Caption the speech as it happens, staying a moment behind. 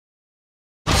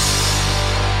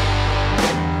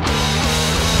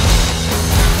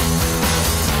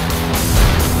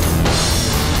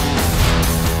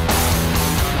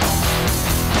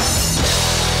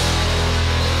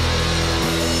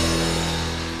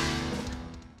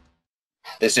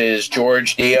This is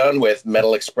George Dionne with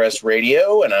Metal Express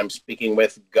Radio, and I'm speaking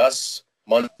with Gus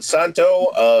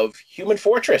Monsanto of Human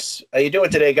Fortress. How you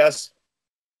doing today, Gus?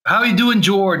 How you doing,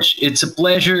 George? It's a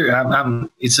pleasure.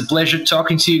 It's a pleasure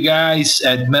talking to you guys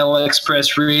at Metal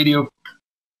Express Radio.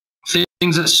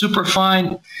 Things are super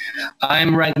fine.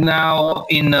 I'm right now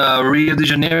in Rio de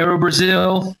Janeiro,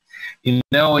 Brazil. You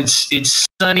know, it's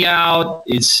sunny out.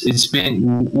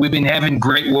 We've been having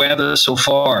great weather so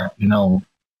far. You know,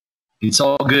 it's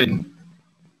all good.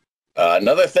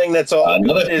 Another thing that's all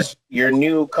good is your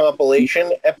new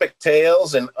compilation, Epic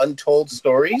Tales and Untold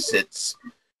Stories. It's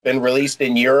been released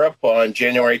in Europe on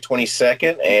January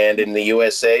 22nd and in the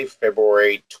USA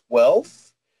February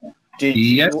 12th.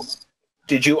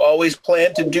 Did you always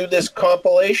plan to do this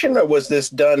compilation, or was this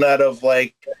done out of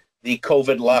like the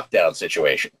COVID lockdown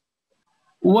situation?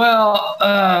 Well,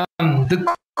 the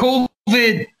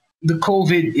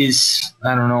COVID is,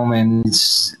 I don't know, man.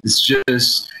 It's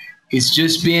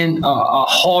just been a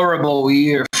horrible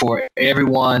year for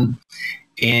everyone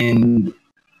in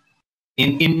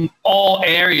all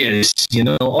areas, you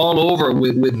know, all over.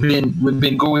 We've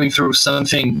been going through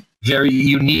something very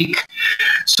unique.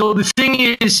 So the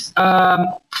thing is,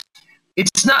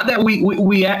 it's not that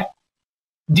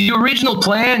the original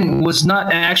plan was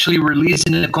not actually released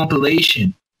in a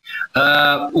compilation.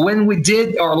 When we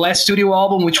did our last studio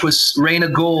album, which was Rain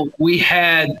of Gold, we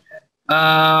had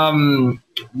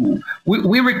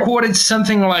we recorded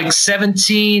something like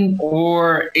 17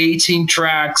 or 18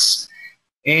 tracks,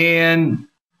 and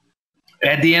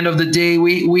at the end of the day,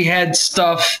 we had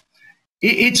stuff.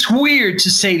 It's weird to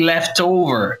say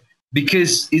leftover,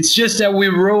 because it's just that we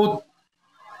wrote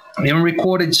and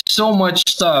recorded so much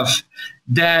stuff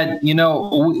that, you know,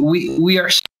 we're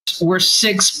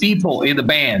 6 people in the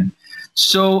band.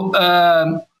 So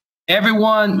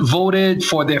everyone voted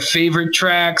for their favorite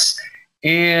tracks,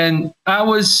 and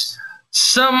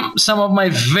some of my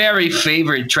very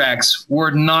favorite tracks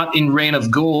were not in Rain of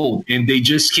Gold, and they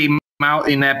just came out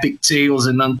in Epic Tales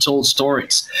and Untold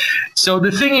Stories. So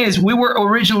the thing is, we were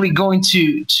originally going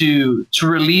to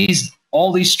release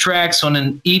all these tracks on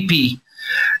an EP,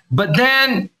 but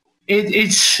then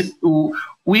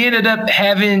we ended up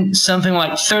having something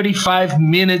like 35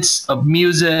 minutes of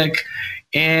music,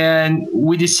 and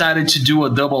we decided to do a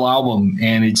double album,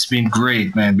 and it's been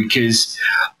great, man, because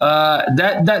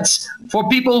that's for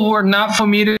people who are not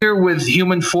familiar with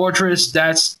Human Fortress.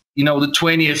 That's, you know, the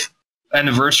 20th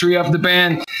anniversary of the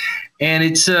band, and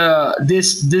it's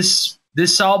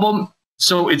this album.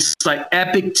 So it's like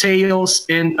Epic Tales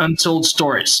and Untold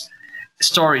Stories.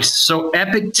 So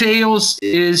Epic Tales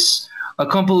is a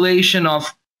compilation of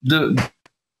the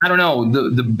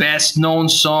best known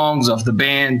songs of the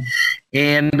band,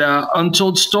 and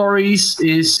Untold Stories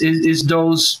is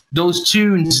those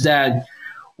tunes that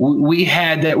we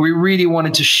had that we really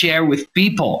wanted to share with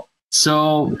people.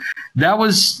 So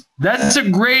that's a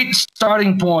great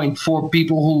starting point for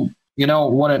people who, you know,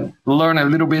 want to learn a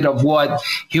little bit of what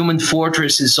Human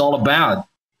Fortress is all about.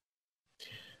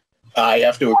 I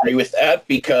have to agree with that,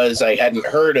 because I hadn't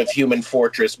heard of Human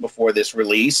Fortress before this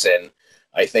release, and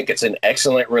I think it's an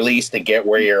excellent release to get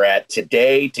where you're at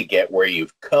today, to get where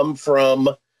you've come from.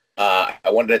 I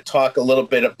wanted to talk a little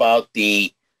bit about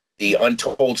the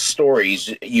Untold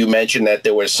Stories. You mentioned that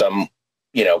there was some,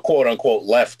 you know, quote unquote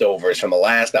leftovers from the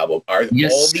last album. Are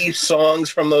all these songs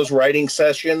from those writing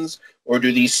sessions, or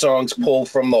do these songs pull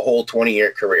from the whole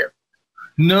 20-year career?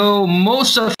 No,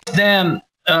 most of them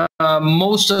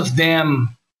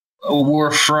were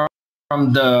from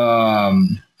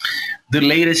the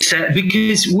latest set,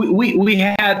 because we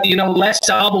had, you know, last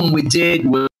album we did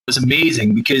was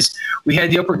amazing, because we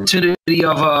had the opportunity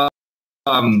of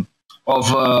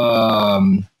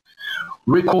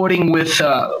recording with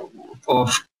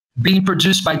of being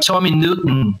produced by Tommy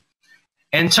Newton,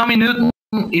 and Tommy Newton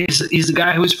is the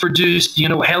guy who's produced, you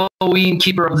know, Halloween,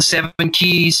 Keeper of the Seven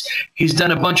Keys. He's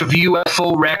done a bunch of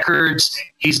UFO records.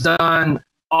 He's done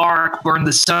Ark, Burn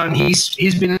the Sun.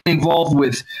 He's been involved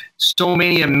with so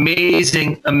many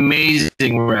amazing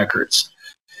records.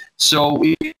 So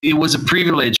it was a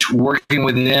privilege working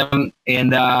with him,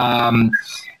 and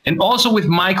also with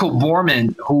Michael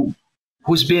Borman,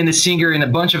 who's been a singer in a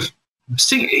bunch of.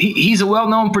 He's a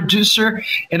well-known producer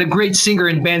and a great singer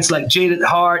in bands like Jaded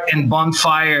Heart and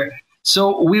Bonfire.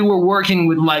 So we were working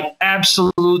with like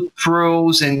absolute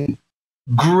pros and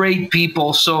great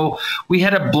people. So we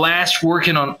had a blast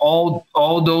working on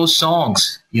all those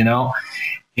songs, you know,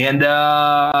 and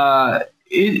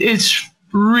it's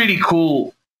really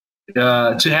cool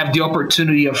to have the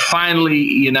opportunity of finally,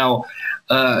 you know,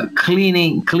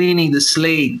 cleaning the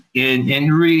slate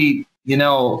and really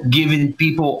giving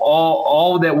people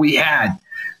all that we had.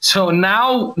 So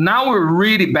now we're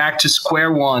really back to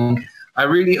square one. I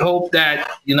really hope that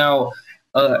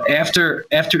after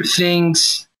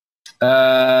things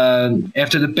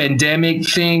after the pandemic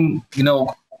thing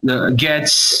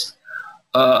gets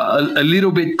a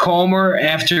little bit calmer,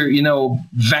 after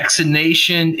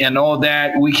vaccination and all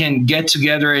that, we can get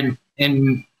together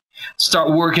and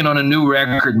start working on a new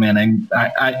record, man.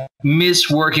 I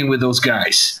miss working with those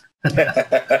guys.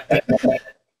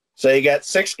 So you got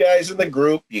 6 guys in the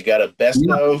group. You got a best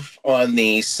of on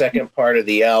the second part of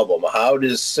the album. How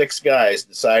does 6 guys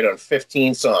decide on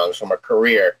 15 songs from a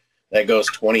career that goes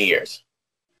 20 years?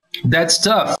 That's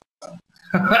tough.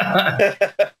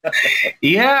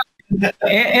 Yeah.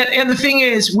 And the thing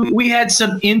is, we had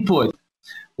some input.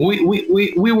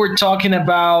 We were talking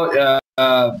about,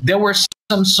 there were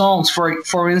some songs,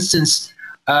 for instance,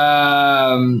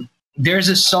 there's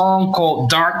a song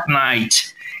called Dark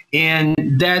Night. And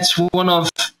that's one of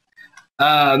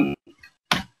I'm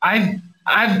a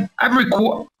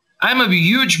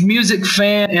huge music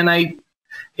fan, and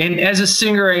as a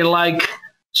singer I like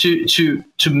to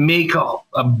make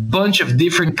a bunch of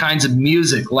different kinds of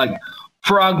music, like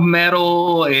prog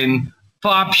metal and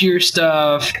popular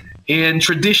stuff and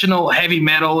traditional heavy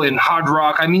metal and hard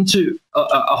rock. I'm into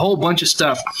a whole bunch of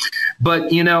stuff. But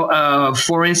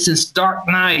for instance, Dark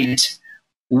Night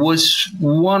was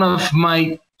one of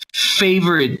my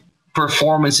favorite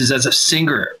performances as a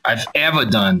singer I've ever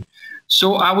done.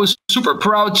 So I was super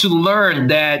proud to learn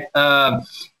that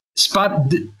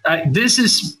this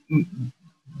is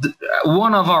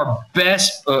one of our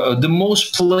best, the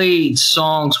most played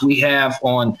songs we have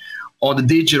on the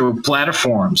digital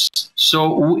platforms.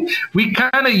 So we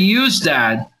kind of used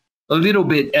that a little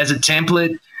bit as a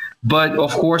template, but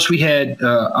of course we had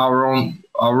our own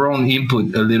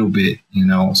input a little bit,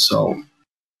 so.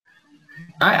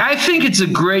 I think it's a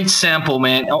great sample,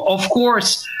 man. Of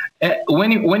course,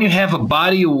 when you have a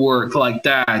body of work like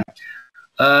that,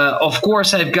 of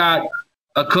course, I've got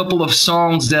a couple of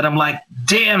songs that I'm like,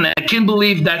 damn, I can't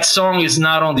believe that song is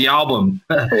not on the album.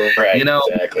 Right,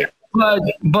 exactly.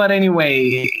 But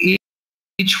anyway,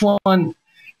 each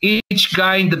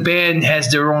guy in the band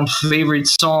has their own favorite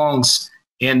songs,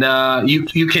 and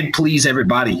you can please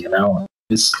everybody,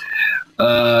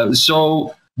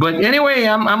 So, but anyway,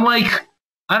 I'm like,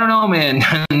 I don't know, man,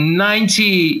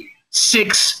 96%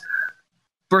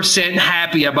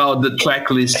 happy about the track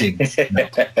listing.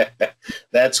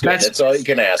 That's good. That's all you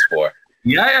can ask for.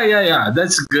 Yeah.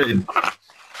 That's good.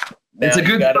 It's a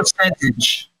good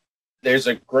percentage. There's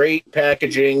a great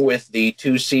packaging with the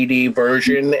 2 CD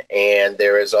version, and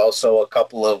there is also a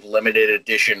couple of limited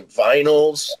edition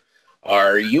vinyls.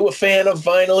 Are you a fan of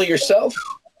vinyl yourself?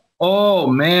 Oh,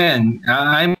 man,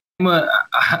 I'm my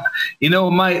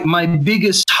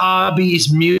biggest hobby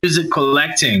is music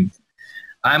collecting.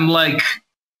 I'm like,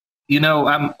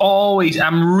 I'm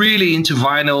really into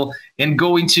vinyl and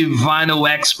going to vinyl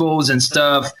expos and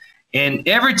stuff. And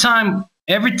every time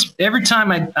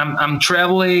I'm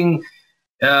traveling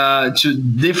to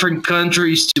different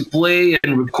countries to play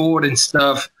and record and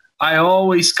stuff, I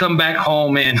always come back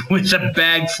home, man, with a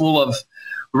bag full of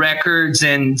records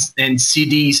and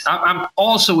CDs. I'm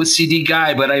also a CD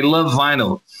guy, but I love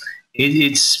vinyl.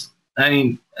 It's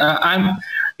a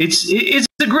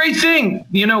great thing,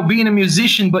 being a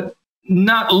musician, but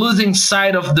not losing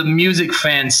sight of the music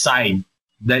fan side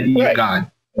that you got.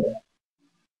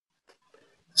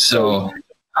 So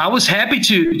I was happy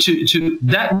to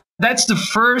that's the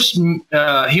first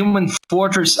Human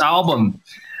Fortress album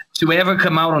to ever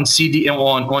come out on CD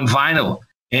on vinyl,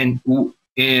 and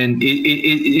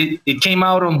it came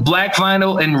out on black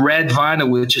vinyl and red vinyl,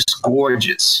 which is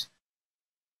gorgeous.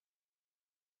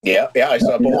 Yeah, I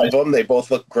saw both of them. They both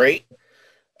look great.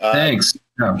 Thanks.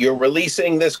 You're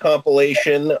releasing this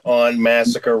compilation on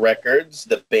Massacre Records.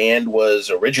 The band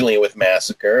was originally with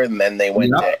Massacre, and then they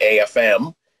went to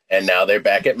AFM, and now they're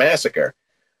back at Massacre.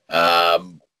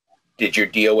 Did your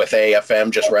deal with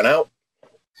AFM just run out?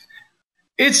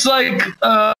 It's like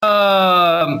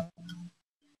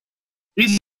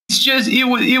it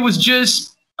was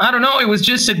just I don't know. It was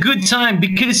just a good time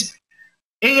because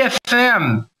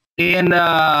AFM and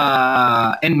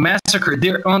Massacre,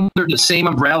 they're under the same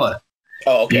umbrella.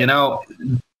 Oh, okay.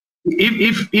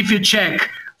 If you check,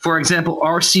 for example,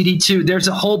 our CD2, there's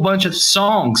a whole bunch of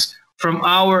songs from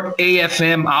our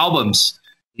AFM albums.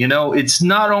 It's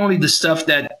not only the stuff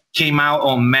that came out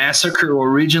on Massacre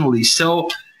originally. So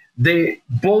they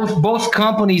both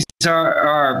companies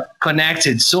are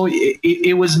connected. So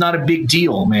it was not a big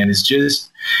deal, man. It's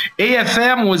just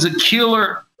AFM was a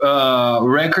killer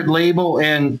record label,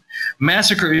 and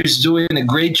Massacre is doing a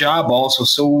great job also.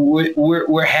 So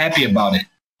we're happy about it.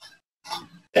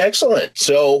 Excellent.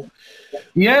 So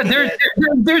yeah,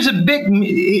 there's a big.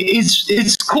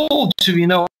 It's cool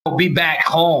to be back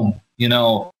home,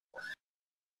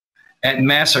 at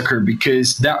Massacre,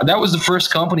 because that was the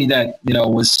first company that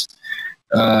was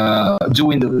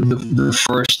doing the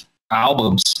first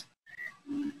albums.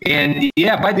 And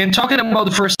yeah, by then, talking about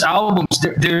the first albums,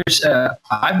 there's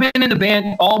I've been in the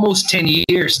band almost 10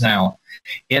 years now,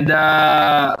 and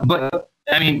but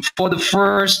I mean, for the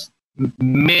first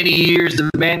many years, the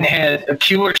band had a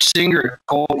killer singer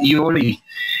called Iori,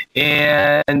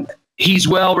 and he's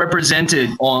well represented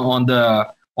on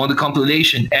the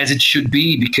compilation, as it should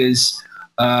be, because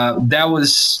that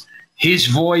was his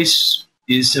voice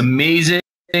is amazing,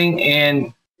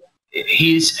 and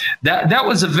that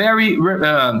was a very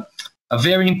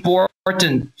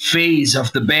important phase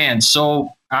of the band.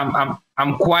 So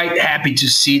I'm quite happy to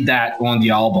see that on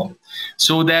the album,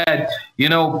 so that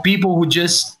people who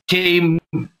just came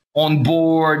on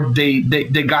board, they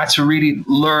got to really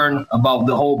learn about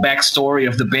the whole backstory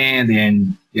of the band,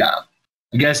 and yeah,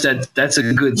 I guess that's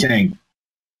a good thing.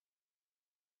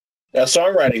 Now,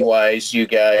 songwriting wise, you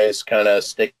guys kind of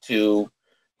stick to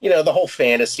the whole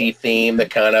fantasy theme, the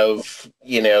kind of,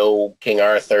 King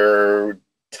Arthur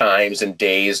times and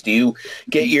days. Do you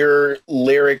get your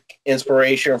lyric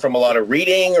inspiration from a lot of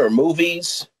reading or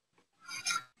movies?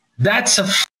 That's a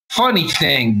funny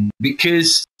thing,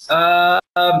 because I'm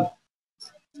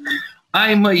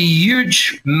a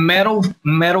huge metal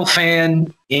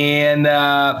fan, and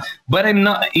but I'm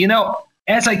not,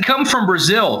 as I come from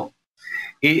Brazil,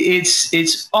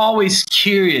 it's always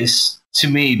curious to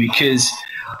me, because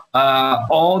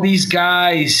all these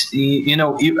guys,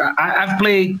 I've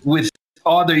played with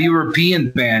other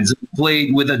European bands. I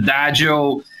played with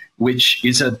Adagio, which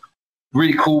is a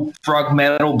really cool prog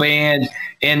metal band,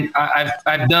 and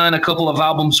I've done a couple of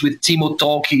albums with Timo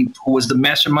Tolkki, who was the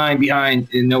mastermind behind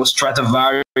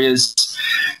Stratovarius.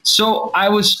 So I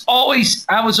was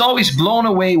always blown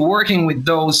away working with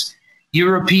those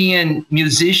European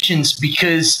musicians,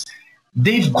 because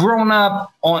they've grown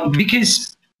up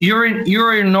because you're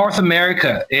in North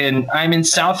America and I'm in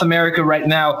South America right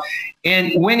now,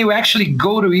 and when you actually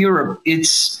go to Europe,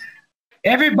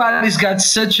 everybody's got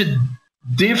such a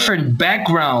different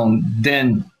background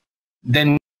than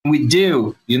we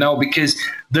do, because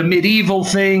the medieval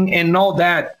thing and all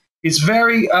that is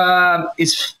very how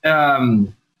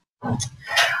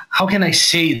can I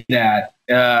say that?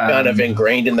 Kind of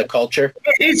ingrained in the culture.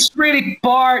 It's really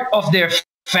part of their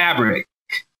fabric.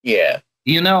 Yeah.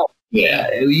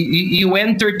 Yeah. You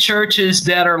enter churches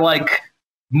that are like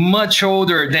much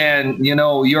older than,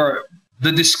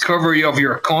 the discovery of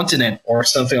your continent or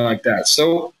something like that.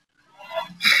 So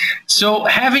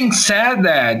having said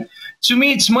that, to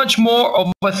me, it's much more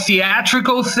of a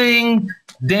theatrical thing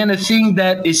than a thing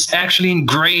that is actually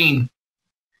ingrained,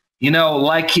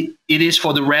 like it is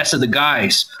for the rest of the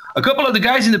guys. A couple of the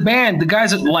guys in the band, the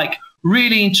guys are like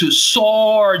really into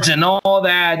swords and all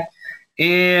that.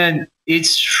 And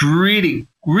it's really,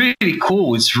 really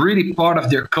cool. It's really part of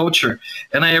their culture.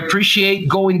 And I appreciate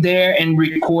going there and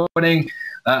recording.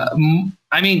 I'm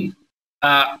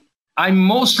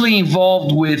mostly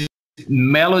involved with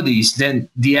melodies than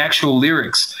the actual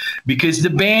lyrics, because the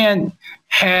band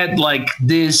had like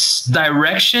this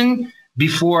direction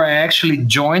before I actually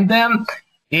joined them.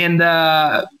 And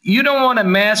you don't want to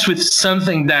mess with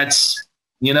something that's,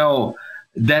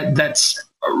 that's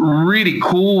really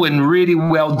cool and really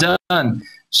well done.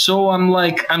 So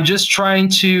I'm just trying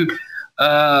to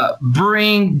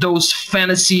bring those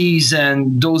fantasies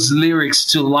and those lyrics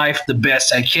to life the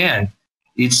best I can.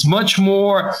 It's much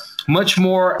more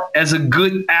as a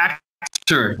good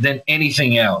actor than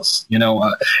anything else,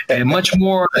 and much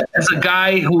more as a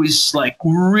guy who is like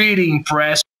really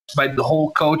impressed by the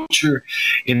whole culture.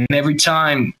 And every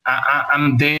time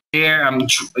I'm there, I'm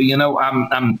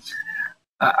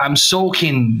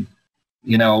soaking,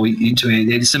 into it.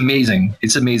 It's amazing.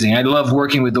 It's amazing. I love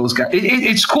working with those guys.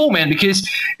 It's cool, man, because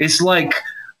it's like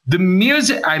the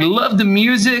music. I love the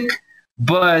music,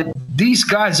 but these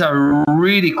guys are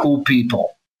really cool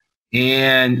people.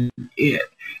 And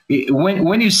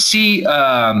when you see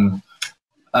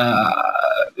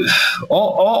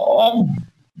all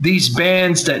these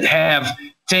bands that have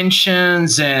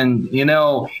tensions and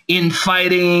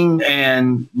infighting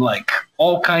and like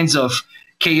all kinds of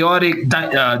chaotic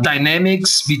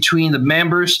dynamics between the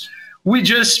members, we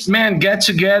just get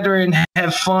together and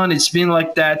have fun. It's been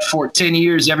like that for 10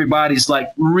 years. Everybody's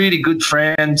like really good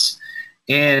friends,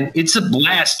 and it's a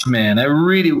blast, man. I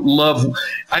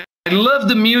love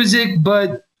the music,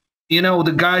 but you know,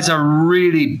 the guys are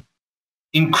really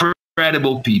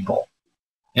incredible people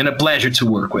and a pleasure to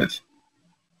work with.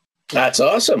 That's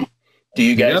awesome. Do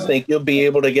you guys think you'll be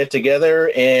able to get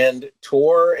together and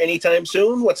tour anytime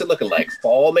soon? What's it looking like?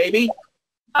 Fall, maybe?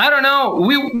 I don't know.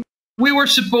 We were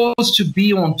supposed to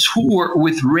be on tour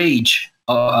with Rage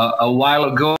a while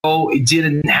ago. It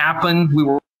didn't happen. We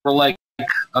were like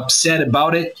upset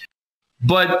about it.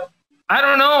 But I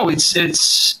don't know. It's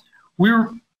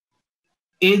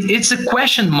a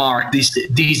question mark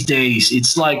these days.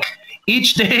 It's like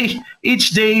each day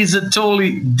is a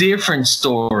totally different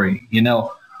story, you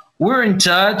know. We're in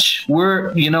touch,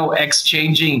 we're, you know,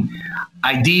 exchanging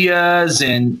ideas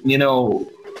and, you know,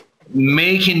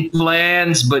 making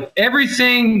plans, but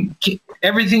everything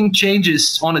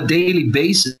changes on a daily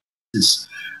basis.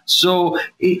 So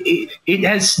it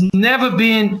has never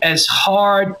been as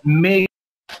hard making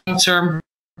long-term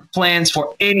plans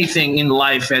for anything in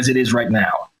life as it is right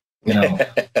now. You know,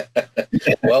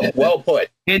 well put.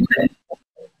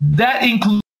 That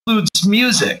includes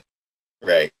music.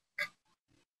 Right.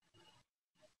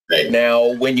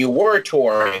 Now, when you were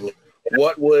touring,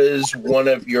 what was one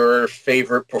of your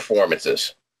favorite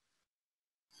performances?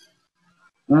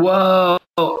 Well,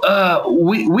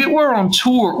 we were on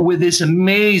tour with this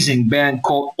amazing band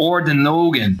called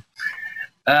Ordenogen.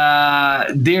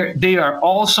 They are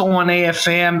also on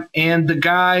AFM, and the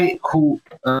guy who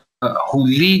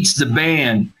leads the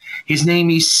band, his name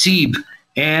is Sieb.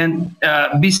 And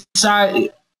beside,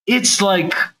 it's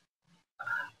like,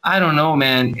 I don't know,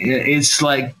 man. It's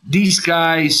like these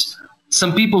guys,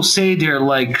 some people say they're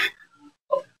like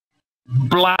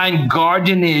Blind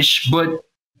Guardian-ish, but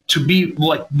to be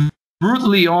like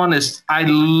brutally honest, I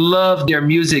love their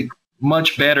music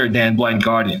much better than Blind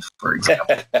Guardian, for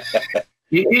example.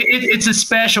 It's a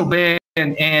special band,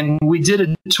 and we did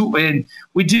a tour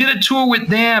with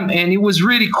them, and it was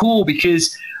really cool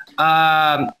because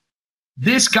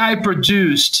this guy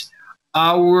produced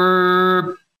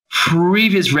our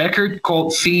previous record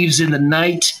called Thieves in the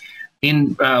Night.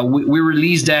 We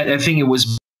released that, I think it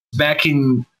was back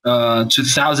in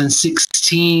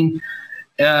 2016.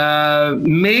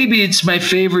 Maybe it's my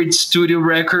favorite studio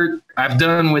record I've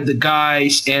done with the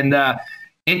guys, and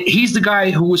he's the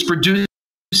guy who was producing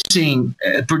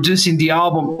the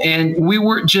album, and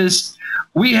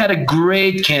we had a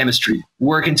great chemistry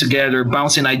working together,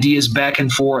 bouncing ideas back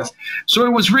and forth. So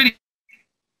it was really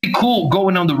cool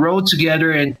going on the road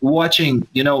together and watching,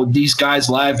 you know, these guys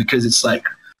live, because it's like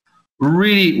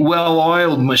really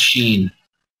well-oiled machine,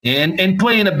 and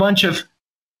playing a bunch of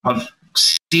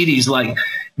cities like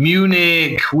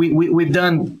Munich. We've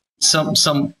done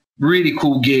some really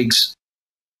cool gigs.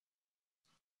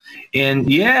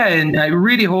 And I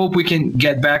really hope we can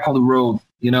get back on the road,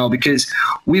 you know, because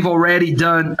we've already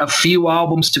done a few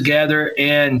albums together,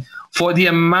 and for the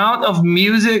amount of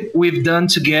music we've done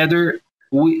together,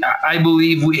 I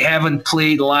believe we haven't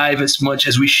played live as much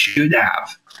as we should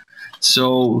have.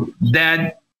 So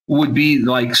that would be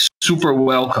like super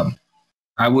welcome.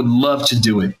 I would love to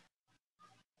do it.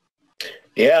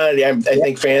 Yeah, I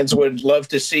think fans would love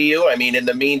to see you. I mean, in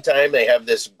the meantime, they have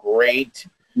this great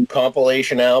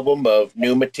compilation album of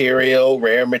new material,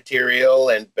 rare material,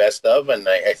 and best of, and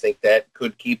I think that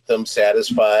could keep them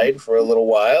satisfied for a little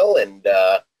while. And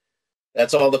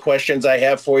that's all the questions I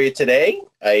have for you today.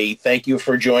 I thank you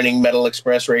for joining Metal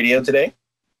Express Radio today.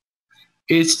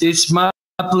 It's my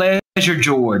pleasure,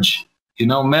 George. You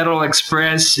know, Metal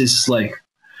Express is like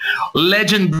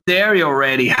legendary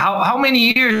already. How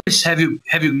many years have you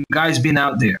guys been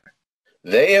out there?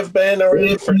 They have been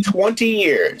around for 20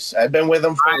 years. I've been with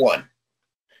them for one.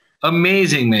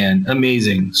 Amazing, man.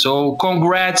 Amazing. So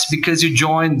congrats, because you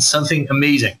joined something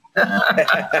amazing.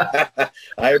 I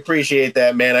appreciate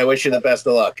that, man. I wish you the best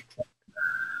of luck.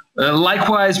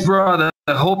 Likewise, brother.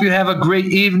 I hope you have a great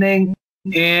evening,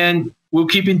 and we'll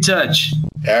keep in touch.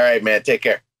 All right, man. Take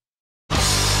care.